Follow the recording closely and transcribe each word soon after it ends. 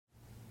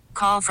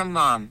Call from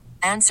mom.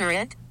 Answer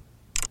it.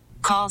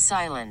 Call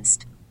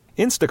silenced.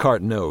 Instacart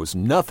knows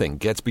nothing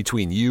gets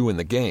between you and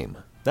the game.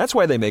 That's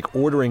why they make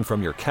ordering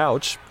from your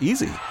couch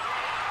easy.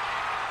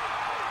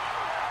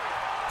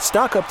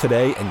 Stock up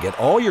today and get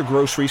all your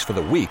groceries for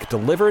the week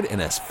delivered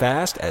in as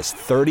fast as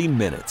 30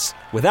 minutes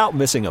without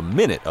missing a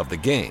minute of the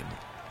game.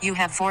 You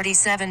have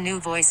 47 new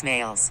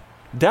voicemails.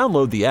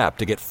 Download the app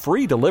to get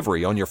free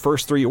delivery on your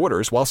first 3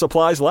 orders while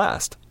supplies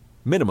last.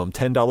 Minimum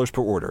 $10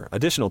 per order.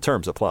 Additional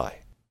terms apply.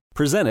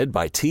 Presented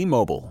by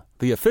T-Mobile,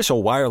 the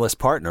official wireless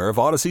partner of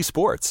Odyssey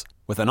Sports.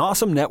 With an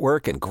awesome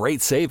network and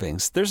great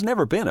savings, there's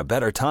never been a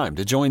better time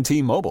to join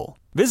T-Mobile.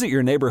 Visit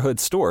your neighborhood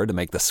store to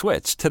make the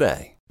switch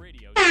today.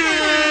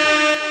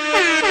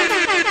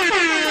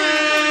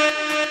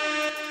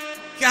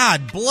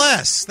 God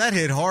bless. That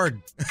hit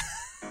hard. Do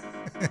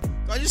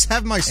I just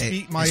have my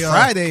It's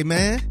Friday,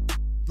 man.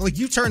 Like,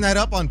 you turned that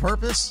up on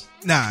purpose?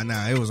 Nah,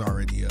 it was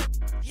already up.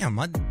 Yeah,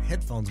 my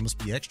headphones must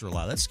be extra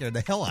loud. That scared the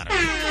hell out of me.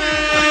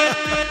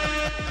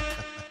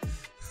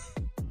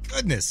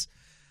 Goodness.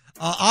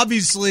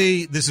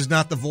 Obviously, this is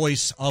not the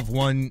voice of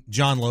one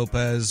John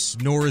Lopez,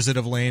 nor is it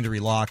of Landry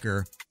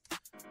Locker.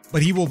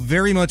 But he will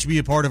very much be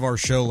a part of our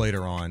show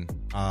later on.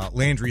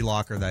 Landry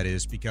Locker, that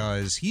is,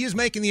 because he is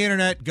making the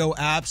internet go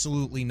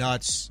absolutely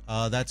nuts.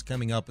 That's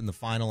coming up in the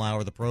final hour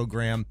of the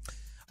program.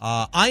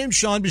 I am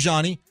Sean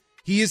Bijani.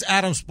 He is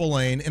Adam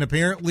Spillane, and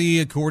apparently,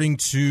 according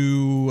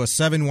to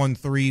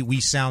 713, we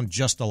sound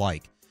just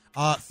alike.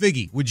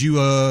 Figgy, would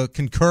you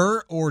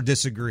concur or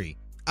disagree?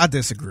 I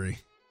disagree.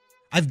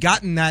 I've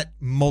gotten that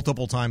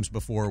multiple times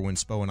before when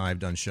Spo and I have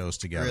done shows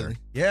together. Really?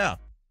 Yeah.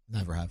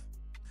 Never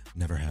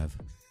have.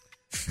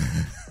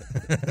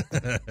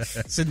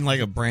 Sitting like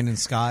a Brandon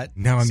Scott,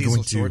 now I'm Cecil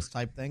going to Shorts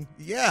type thing.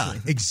 Yeah,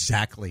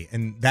 exactly,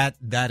 and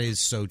that is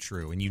so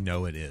true, and you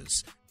know it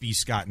is. B.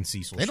 Scott and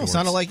Cecil. They don't Shorts.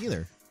 sound alike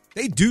either.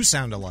 They do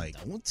sound alike.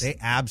 Don't. They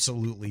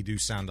absolutely do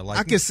sound alike.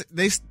 I guess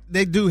they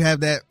do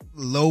have that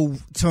low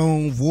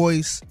tone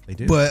voice. They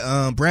do,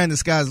 but Brandon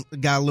Scott's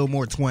got a little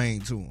more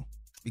twang to him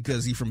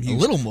because he's from Houston.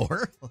 A little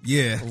more.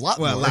 Yeah, a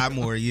lot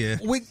more. Yeah.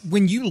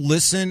 When you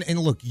listen, and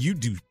look, you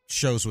do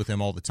shows with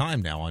him all the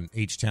time now on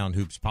H-Town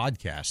Hoops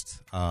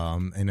podcast,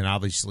 and then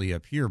obviously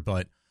up here.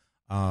 But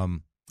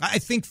I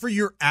think for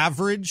your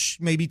average,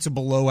 maybe to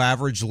below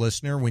average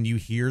listener, when you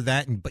hear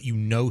that, but you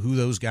know who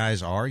those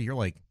guys are, you're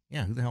like,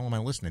 yeah, who the hell am I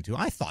listening to?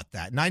 I thought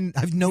that, and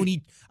I've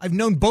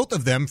known both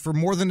of them for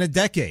more than a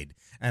decade,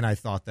 and I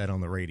thought that on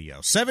the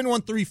radio.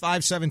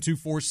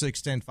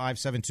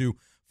 713-572-4610,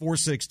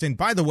 572-4610.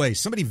 By the way,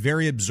 somebody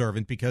very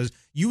observant, because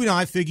you and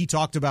I, Figgy,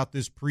 talked about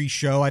this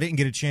pre-show. I didn't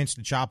get a chance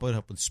to chop it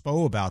up with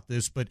Spo about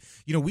this, but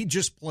we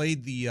just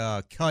played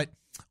the cut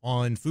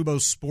on Fubo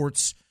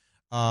Sports.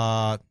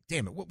 Damn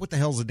it, what the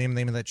hell's the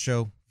name of that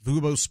show?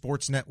 Fubo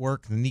Sports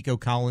Network, the Nico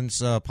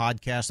Collins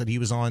podcast that he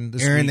was on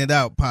this Airing week. It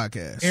Out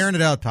podcast. Airing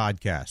It Out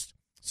podcast.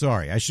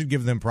 Sorry, I should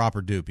give them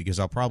proper due because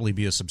I'll probably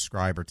be a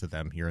subscriber to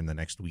them here in the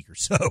next week or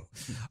so.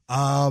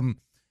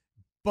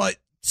 But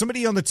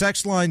somebody on the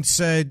text line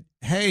said,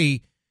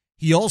 hey,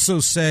 he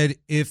also said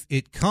if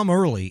it come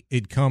early,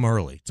 it'd come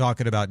early.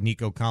 Talking about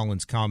Nico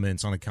Collins'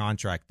 comments on a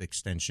contract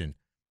extension.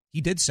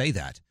 He did say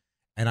that.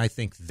 And I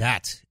think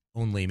that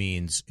only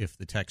means if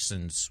the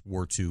Texans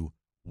were to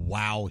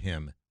wow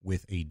him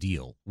with a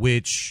deal,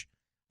 which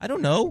I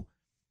don't know.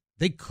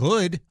 They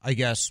could, I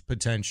guess,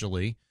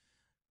 potentially.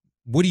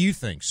 What do you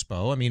think,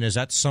 Spo? I mean, is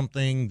that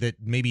something that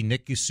maybe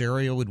Nick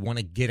Caserio would want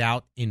to get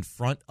out in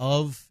front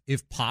of,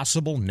 if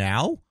possible,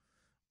 now?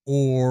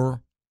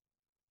 Or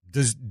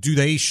do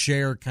they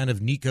share kind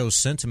of Nico's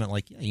sentiment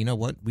like, yeah, you know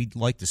what, we'd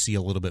like to see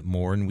a little bit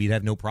more, and we'd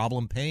have no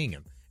problem paying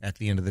him at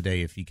the end of the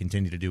day if he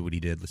continued to do what he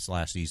did this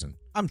last season?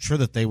 I'm sure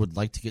that they would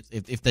like to get,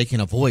 if they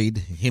can avoid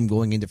him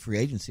going into free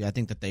agency, I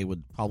think that they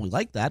would probably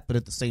like that. But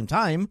at the same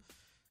time,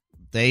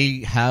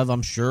 they have,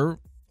 I'm sure,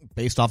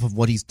 based off of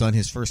what he's done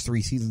his first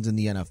 3 seasons in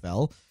the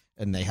NFL,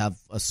 and they have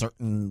a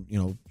certain,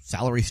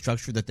 salary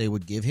structure that they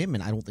would give him,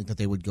 and I don't think that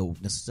they would go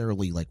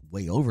necessarily like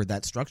way over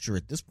that structure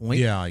at this point.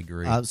 Yeah, I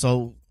agree.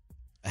 So,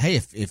 hey,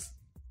 if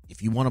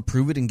you want to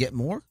prove it and get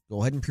more,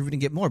 go ahead and prove it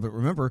and get more. But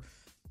remember,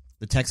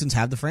 the Texans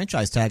have the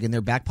franchise tag in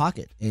their back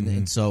pocket,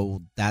 and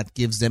so that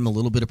gives them a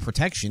little bit of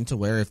protection to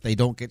where if they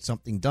don't get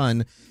something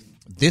done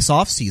this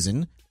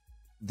offseason,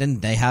 then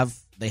they have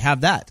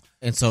that.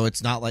 And so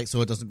it's not like,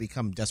 so it doesn't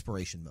become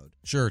desperation mode.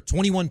 Sure.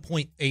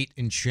 21.8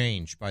 and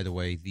change, by the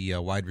way, the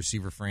wide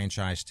receiver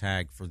franchise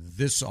tag for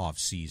this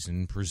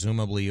offseason.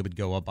 Presumably it would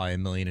go up by $1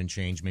 million and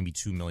change, maybe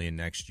 $2 million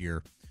next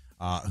year.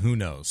 Who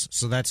knows?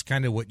 So that's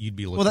kind of what you'd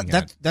be looking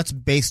at. That's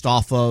based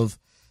off of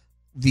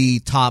the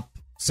top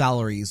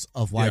salaries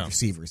of wide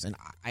receivers, and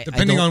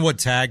depending on what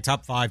tag,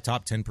 top 5,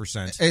 top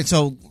 10%. And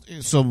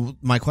so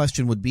my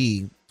question would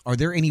be: are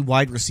there any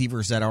wide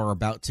receivers that are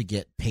about to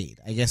get paid?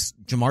 I guess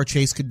Jamar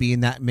Chase could be in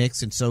that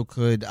mix, and so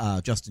could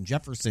Justin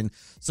Jefferson.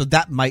 So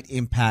that might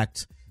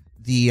impact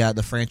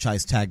the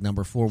franchise tag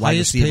number for wide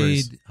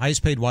receivers.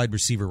 Highest paid wide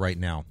receiver right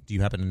now. Do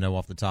you happen to know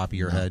off the top of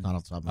your head? Not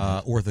off the top of my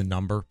head. Or the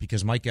number?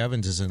 Because Mike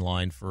Evans is in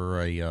line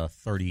for a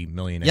 $30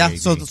 million. Yeah.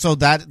 So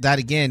that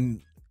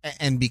again.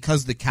 And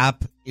because the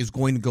cap is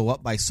going to go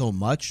up by so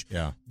much,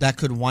 Yeah. that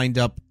could wind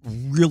up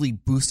really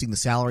boosting the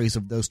salaries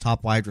of those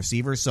top wide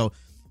receivers. So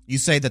you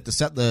say that the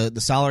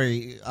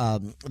salary,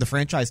 the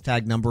franchise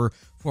tag number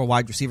for a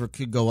wide receiver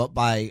could go up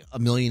by $1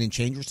 million and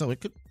change or so.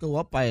 It could go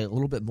up by a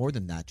little bit more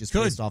than that, just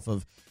based off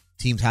of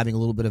teams having a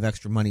little bit of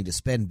extra money to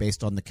spend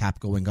based on the cap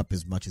going up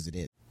as much as it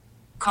is.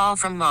 Call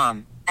from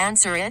mom.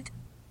 Answer it.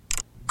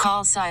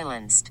 Call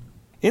silenced.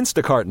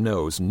 Instacart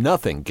knows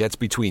nothing gets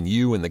between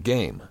you and the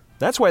game.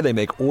 That's why they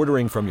make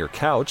ordering from your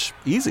couch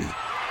easy.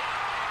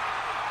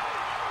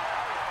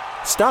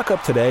 Stock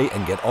up today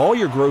and get all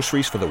your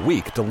groceries for the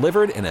week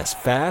delivered in as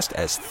fast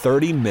as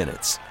 30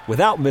 minutes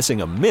without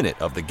missing a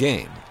minute of the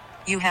game.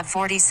 You have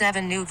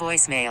 47 new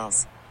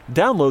voicemails.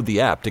 Download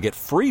the app to get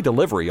free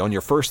delivery on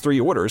your first 3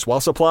 orders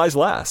while supplies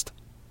last.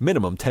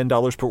 Minimum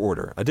 $10 per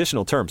order.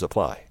 Additional terms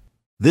apply.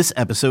 This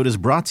episode is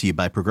brought to you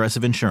by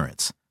Progressive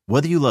Insurance.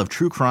 Whether you love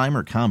true crime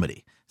or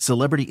comedy,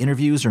 celebrity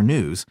interviews or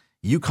news,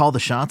 you call the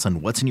shots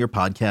on what's in your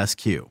podcast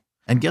queue.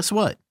 And guess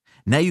what?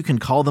 Now you can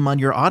call them on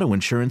your auto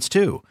insurance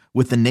too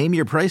with the Name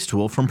Your Price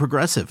tool from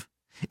Progressive.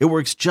 It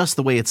works just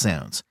the way it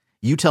sounds.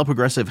 You tell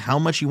Progressive how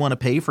much you want to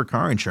pay for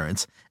car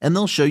insurance, and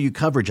they'll show you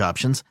coverage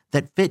options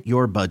that fit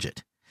your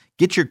budget.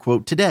 Get your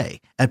quote today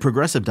at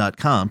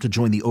Progressive.com to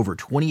join the over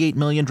 28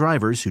 million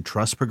drivers who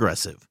trust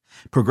Progressive.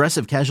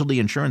 Progressive Casualty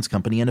Insurance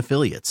Company and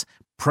Affiliates.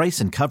 Price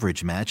and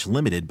coverage match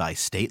limited by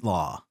state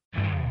law.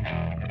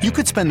 You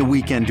could spend the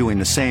weekend doing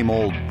the same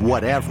old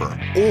whatever,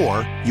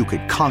 or you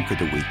could conquer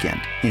the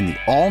weekend in the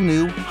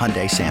all-new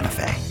Hyundai Santa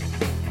Fe.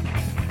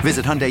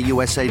 Visit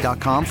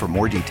HyundaiUSA.com for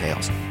more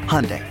details.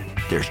 Hyundai,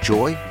 there's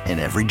joy in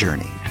every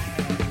journey.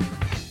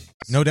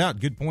 No doubt.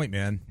 Good point,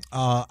 man.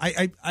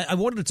 I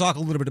wanted to talk a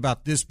little bit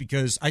about this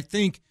because I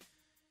think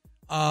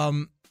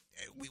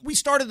we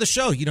started the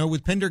show,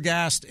 with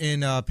Pendergast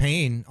and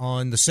Payne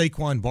on the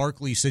Saquon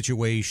Barkley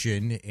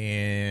situation,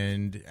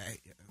 and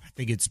I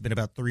think it's been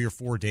about 3 or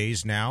 4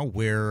 days now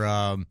where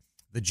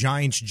the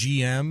Giants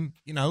GM,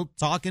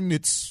 talking.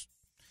 It's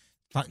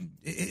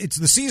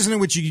the season in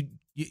which you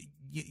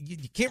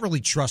can't really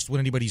trust what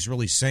anybody's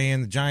really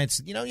saying. The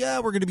Giants,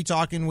 we're going to be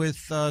talking with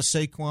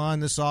Saquon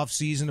this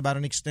offseason about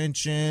an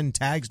extension.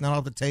 Tag's not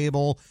off the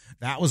table.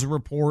 That was a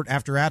report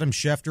after Adam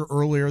Schefter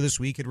earlier this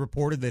week had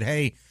reported that,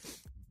 hey,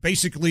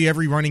 basically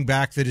every running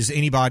back that is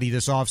anybody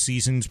this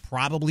offseason is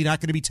probably not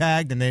going to be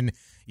tagged. And then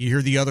you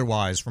hear the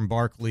otherwise from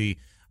Barkley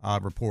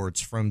reports,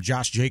 from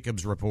Josh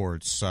Jacobs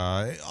reports,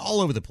 all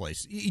over the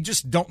place. You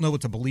just don't know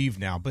what to believe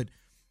now. But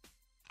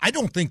I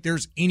don't think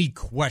there's any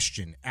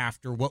question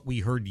after what we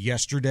heard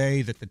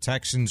yesterday that the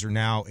Texans are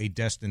now a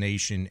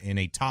destination and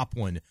a top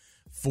one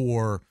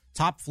for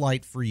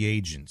top-flight free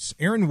agents.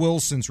 Aaron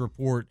Wilson's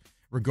report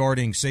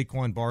regarding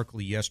Saquon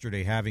Barkley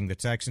yesterday having the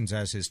Texans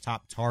as his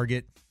top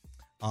target.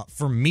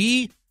 For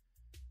me,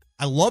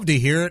 I love to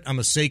hear it. I'm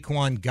a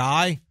Saquon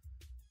guy.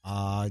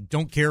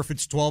 Don't care if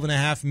it's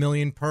 $12.5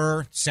 million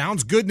per.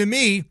 Sounds good to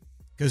me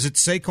because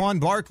it's Saquon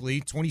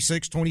Barkley,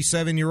 26,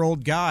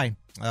 27-year-old guy.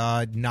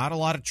 Not a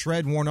lot of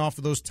tread worn off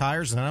of those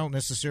tires, and I don't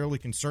necessarily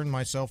concern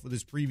myself with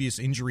his previous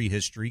injury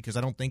history because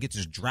I don't think it's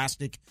as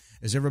drastic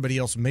as everybody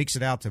else makes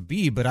it out to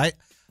be. But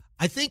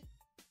I think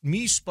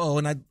me, Spo,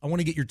 and I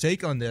want to get your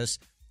take on this.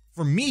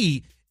 For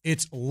me,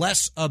 it's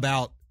less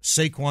about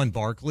Saquon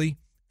Barkley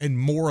and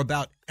more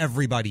about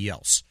everybody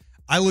else.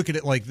 I look at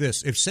it like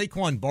this. If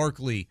Saquon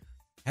Barkley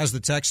has the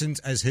Texans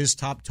as his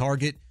top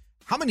target,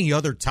 how many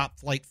other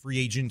top-flight free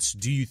agents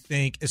do you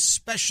think,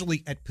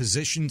 especially at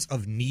positions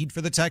of need for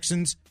the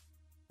Texans,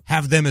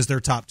 have them as their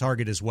top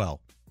target as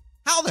well?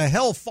 How the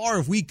hell far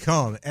have we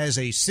come as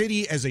a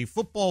city, as a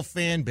football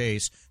fan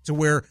base, to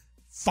where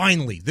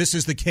finally this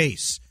is the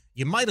case?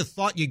 You might have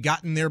thought you'd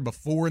gotten there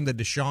before in the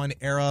Deshaun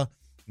era,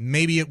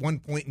 maybe at one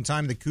point in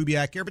time the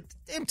Kubiak era, but the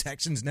damn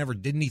Texans never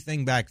did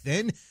anything back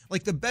then.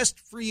 Like the best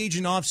free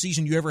agent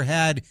offseason you ever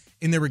had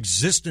in their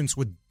existence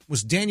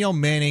was Danielle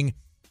Manning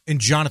and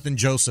Jonathan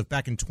Joseph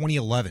back in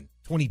 2011,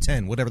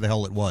 2010, whatever the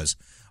hell it was,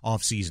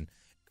 offseason.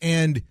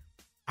 And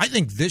I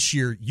think this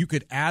year you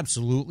could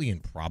absolutely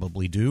and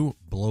probably do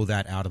blow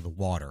that out of the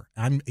water.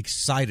 I'm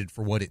excited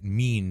for what it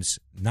means,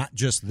 not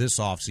just this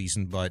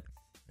offseason, but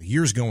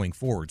years going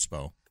forward,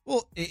 Spo.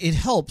 Well, it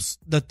helps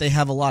that they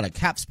have a lot of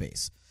cap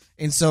space.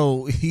 And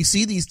so you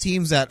see these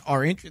teams that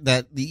are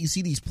you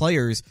see these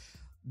players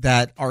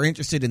that are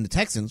interested in the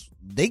Texans,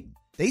 they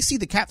see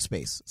the cap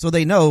space. So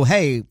they know,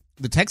 hey,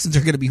 the Texans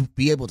are going to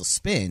be able to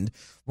spend,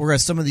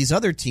 whereas some of these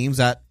other teams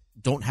that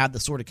don't have the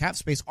sort of cap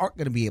space aren't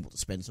going to be able to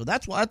spend. So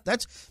that's why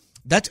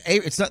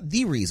it's not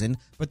the reason,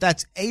 but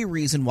that's a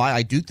reason why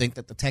I do think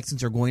that the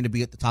Texans are going to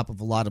be at the top of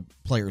a lot of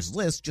players'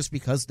 lists, just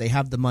because they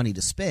have the money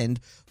to spend,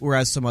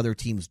 whereas some other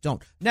teams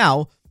don't.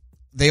 Now,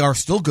 they are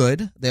still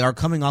good. They are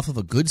coming off of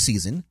a good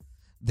season.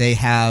 They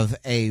have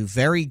a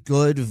very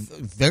good,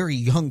 very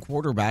young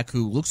quarterback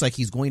who looks like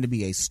he's going to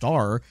be a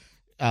star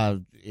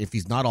if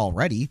he's not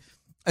already.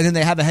 And then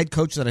they have a head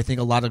coach that I think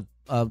a lot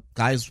of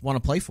guys want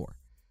to play for.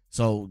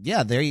 So,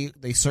 yeah,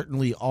 they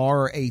certainly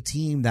are a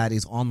team that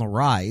is on the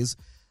rise.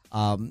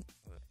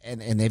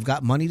 and they've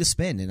got money to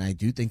spend, and I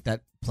do think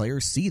that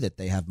players see that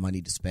they have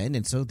money to spend,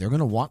 and so they're going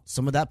to want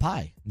some of that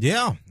pie.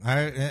 Yeah,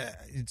 I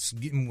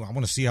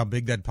want to see how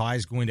big that pie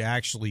is going to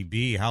actually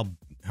be. How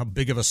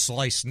big of a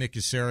slice Nick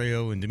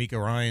Caserio and D'Amico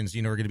Ryans,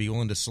 are going to be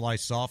willing to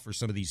slice off for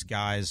some of these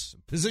guys.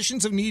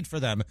 Positions of need for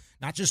them,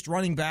 not just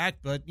running back,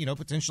 but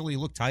potentially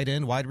look tight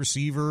end, wide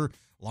receiver,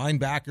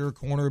 linebacker,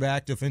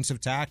 cornerback,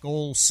 defensive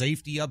tackle,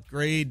 safety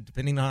upgrade,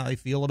 depending on how I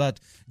feel about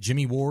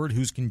Jimmy Ward,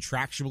 who's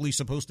contractually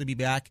supposed to be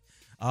back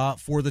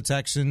for the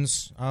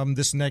Texans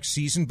this next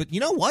season. But you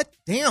know what?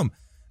 Damn,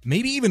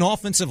 maybe even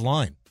offensive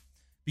line.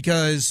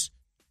 Because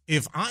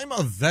if I'm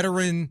a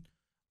veteran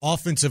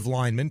offensive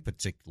lineman,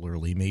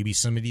 particularly maybe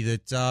somebody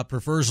that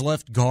prefers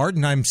left guard,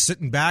 and I'm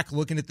sitting back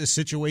looking at this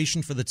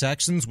situation for the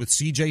Texans with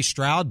C.J.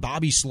 Stroud,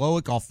 Bobby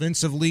Slowick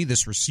offensively,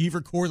 this receiver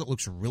core that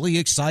looks really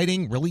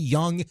exciting, really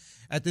young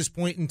at this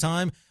point in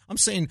time, I'm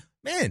saying,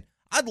 man,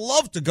 I'd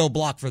love to go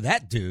block for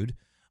that dude.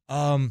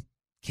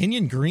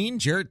 Kenyon Green,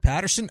 Jarrett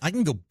Patterson, I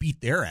can go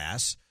beat their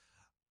ass.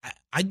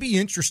 I'd be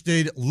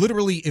interested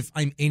literally if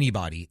I'm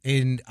anybody,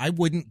 and I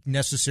wouldn't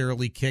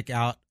necessarily kick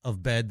out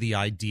of bed the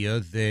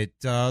idea that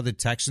the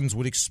Texans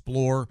would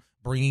explore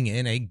bringing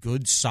in a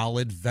good,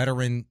 solid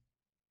veteran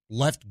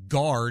left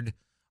guard,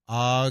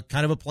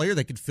 kind of a player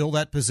that could fill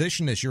that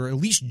position this year, or at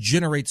least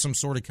generate some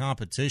sort of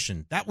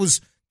competition. That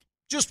was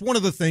just one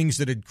of the things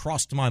that had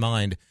crossed my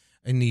mind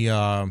in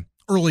the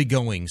early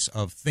goings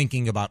of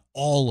thinking about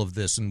all of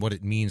this and what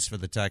it means for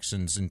the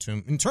Texans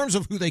in terms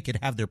of who they could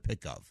have their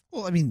pick of.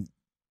 Well, I mean,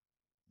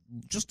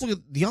 just look at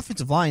the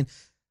offensive line.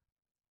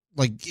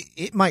 Like,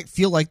 it might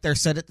feel like they're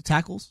set at the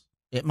tackles.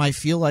 It might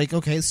feel like,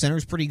 okay, the center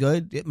is pretty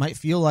good. It might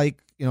feel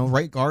like,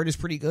 right guard is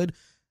pretty good.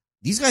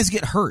 These guys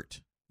get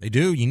hurt. They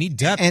do. You need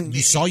depth. And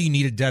you saw you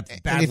needed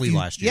depth badly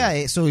last year.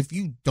 Yeah, so if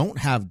you don't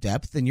have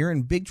depth, then you're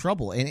in big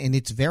trouble. And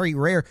it's very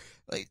rare.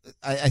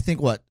 I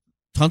think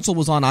Tunsil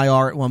was on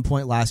IR at one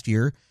point last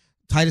year.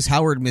 Titus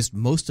Howard missed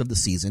most of the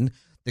season.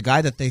 The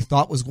guy that they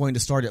thought was going to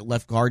start at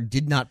left guard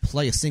did not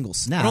play a single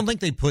snap. I don't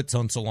think they put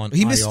Tunsil on.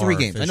 He missed IR 3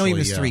 games. I know he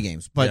missed 3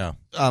 games, but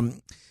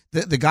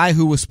the guy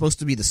who was supposed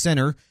to be the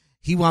center,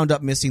 he wound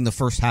up missing the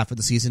first half of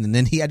the season, and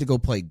then he had to go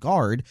play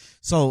guard.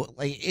 So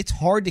it's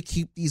hard to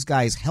keep these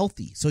guys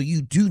healthy. So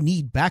you do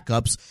need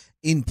backups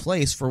in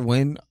place for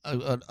when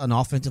an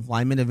offensive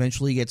lineman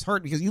eventually gets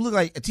hurt, because you look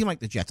like a team like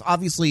the Jets.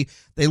 Obviously,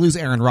 they lose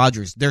Aaron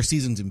Rodgers. Their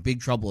season's in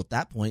big trouble at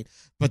that point,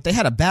 but they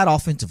had a bad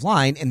offensive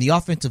line, and the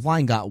offensive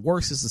line got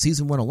worse as the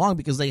season went along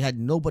because they had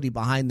nobody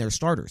behind their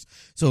starters.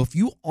 So if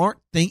you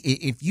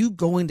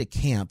go into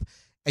camp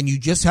and you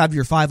just have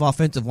your 5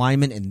 offensive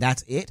linemen and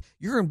that's it,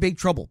 you're in big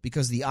trouble,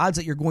 because the odds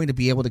that you're going to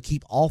be able to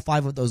keep all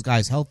 5 of those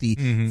guys healthy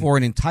for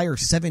an entire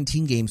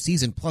 17-game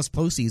season plus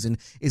postseason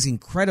is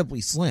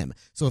incredibly slim.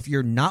 So if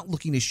you're not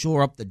looking to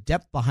shore up the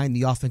depth behind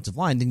the offensive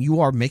line, then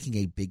you are making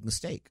a big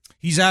mistake.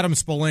 He's Adam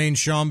Spillane,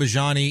 Sean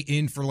Bajani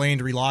in for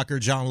Landry Locker,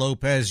 John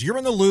Lopez. You're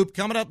in the loop.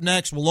 Coming up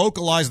next, we'll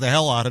localize the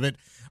hell out of it.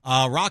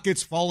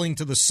 Rockets falling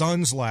to the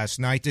Suns last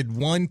night. Did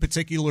one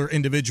particular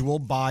individual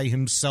by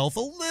himself a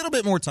little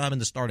bit more time in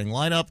the starting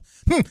lineup?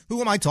 Who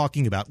am I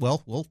talking about?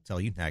 Well, we'll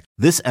tell you next.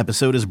 This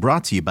episode is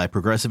brought to you by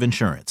Progressive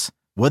Insurance.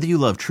 Whether you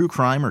love true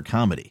crime or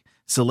comedy,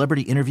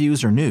 celebrity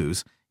interviews or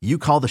news, you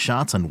call the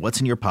shots on what's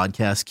in your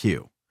podcast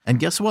queue. And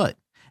guess what?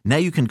 Now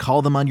you can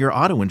call them on your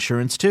auto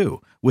insurance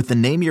too, with the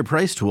Name Your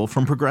Price tool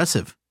from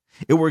Progressive.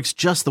 It works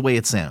just the way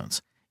it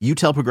sounds. You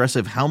tell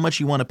Progressive how much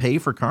you want to pay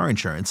for car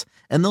insurance,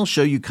 and they'll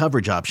show you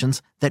coverage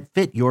options that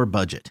fit your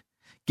budget.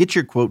 Get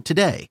your quote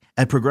today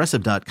at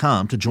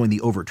Progressive.com to join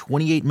the over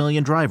 28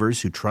 million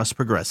drivers who trust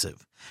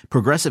Progressive.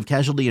 Progressive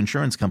Casualty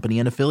Insurance Company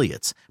and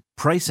Affiliates.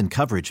 Price and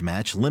coverage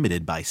match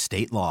limited by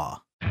state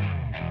law.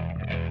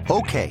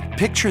 Okay,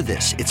 picture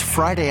this. It's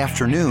Friday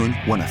afternoon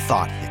when a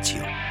thought hits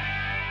you.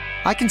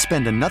 I can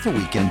spend another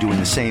weekend doing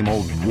the same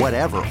old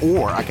whatever,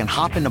 or I can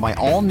hop into my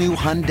all-new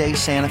Hyundai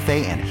Santa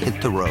Fe and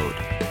hit the road.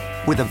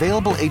 With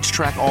available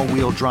H-Track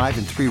all-wheel drive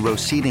and 3-row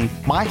seating,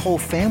 my whole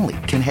family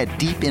can head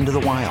deep into the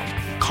wild.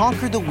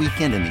 Conquer the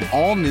weekend in the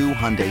all-new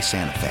Hyundai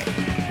Santa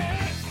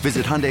Fe.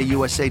 Visit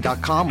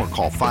HyundaiUSA.com or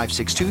call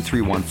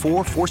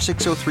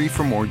 562-314-4603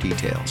 for more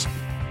details.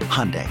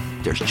 Hyundai,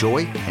 there's joy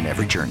in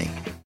every journey.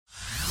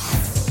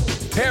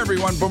 Hey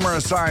everyone, Boomer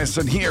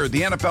Esiason here.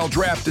 The NFL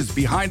Draft is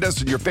behind us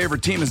and your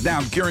favorite team is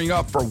now gearing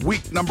up for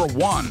week number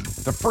 1.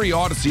 The free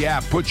Odyssey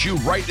app puts you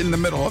right in the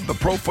middle of the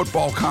pro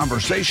football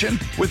conversation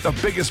with the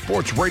biggest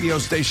sports radio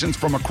stations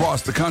from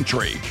across the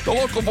country. The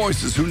local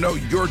voices who know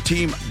your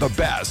team the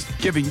best,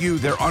 giving you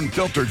their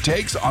unfiltered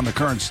takes on the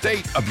current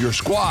state of your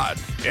squad.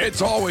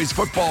 It's always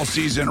football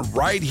season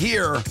right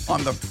here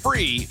on the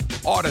free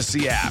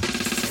Odyssey app.